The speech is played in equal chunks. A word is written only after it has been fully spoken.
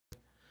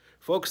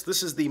Folks,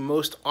 this is the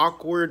most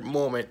awkward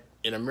moment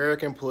in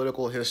American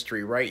political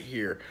history right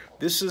here.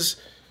 This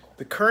is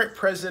the current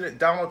president,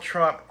 Donald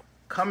Trump,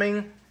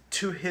 coming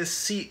to his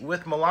seat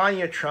with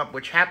Melania Trump,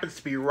 which happens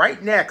to be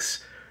right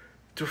next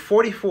to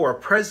 44,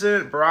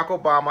 President Barack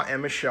Obama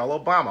and Michelle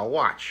Obama.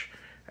 Watch.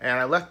 And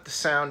I left the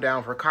sound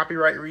down for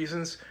copyright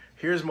reasons.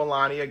 Here's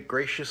Melania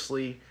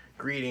graciously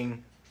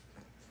greeting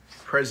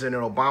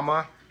President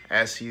Obama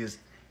as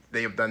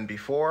they have done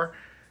before.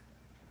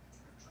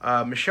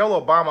 Michelle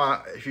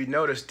Obama, if you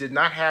notice, did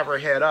not have her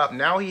head up.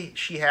 Now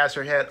she has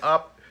her head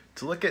up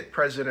to look at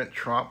President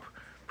Trump.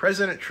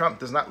 President Trump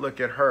does not look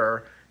at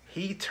her.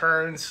 He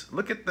turns,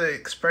 look at the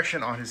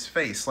expression on his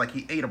face, like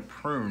he ate a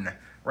prune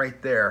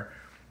right there.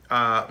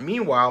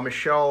 Meanwhile,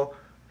 Michelle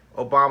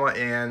Obama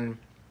and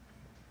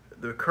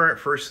the current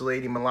First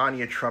Lady,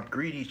 Melania Trump,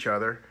 greet each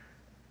other.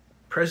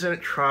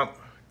 President Trump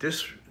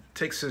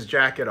takes his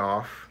jacket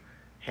off,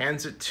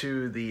 hands it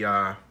to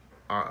the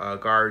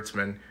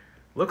guardsman,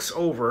 looks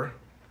over,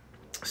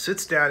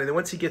 sits down, and then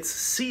once he gets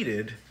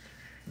seated,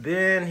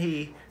 then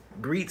he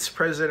greets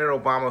President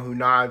Obama, who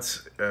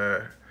nods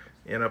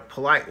in a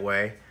polite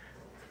way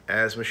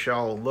as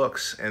Michelle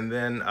looks, and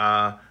then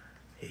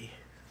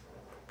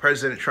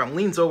President Trump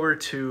leans over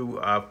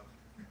to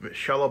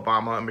Michelle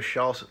Obama, and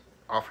Michelle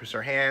offers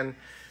her hand,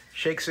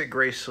 shakes it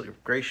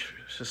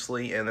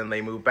graciously, and then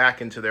they move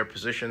back into their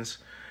positions.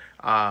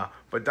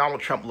 But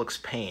Donald Trump looks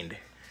pained.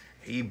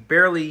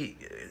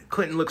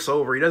 Clinton looks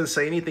over. He doesn't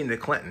say anything to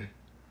Clinton.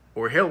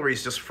 Or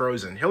Hillary's just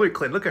frozen. Hillary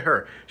Clinton, look at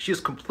her. She is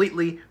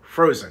completely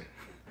frozen.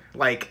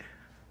 Like,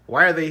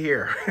 why are they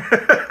here?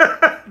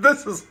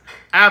 This is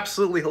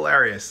absolutely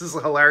hilarious. This is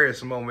a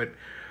hilarious moment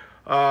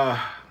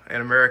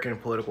in American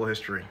political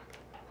history.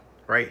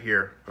 Right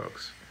here,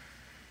 folks.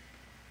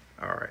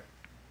 All right.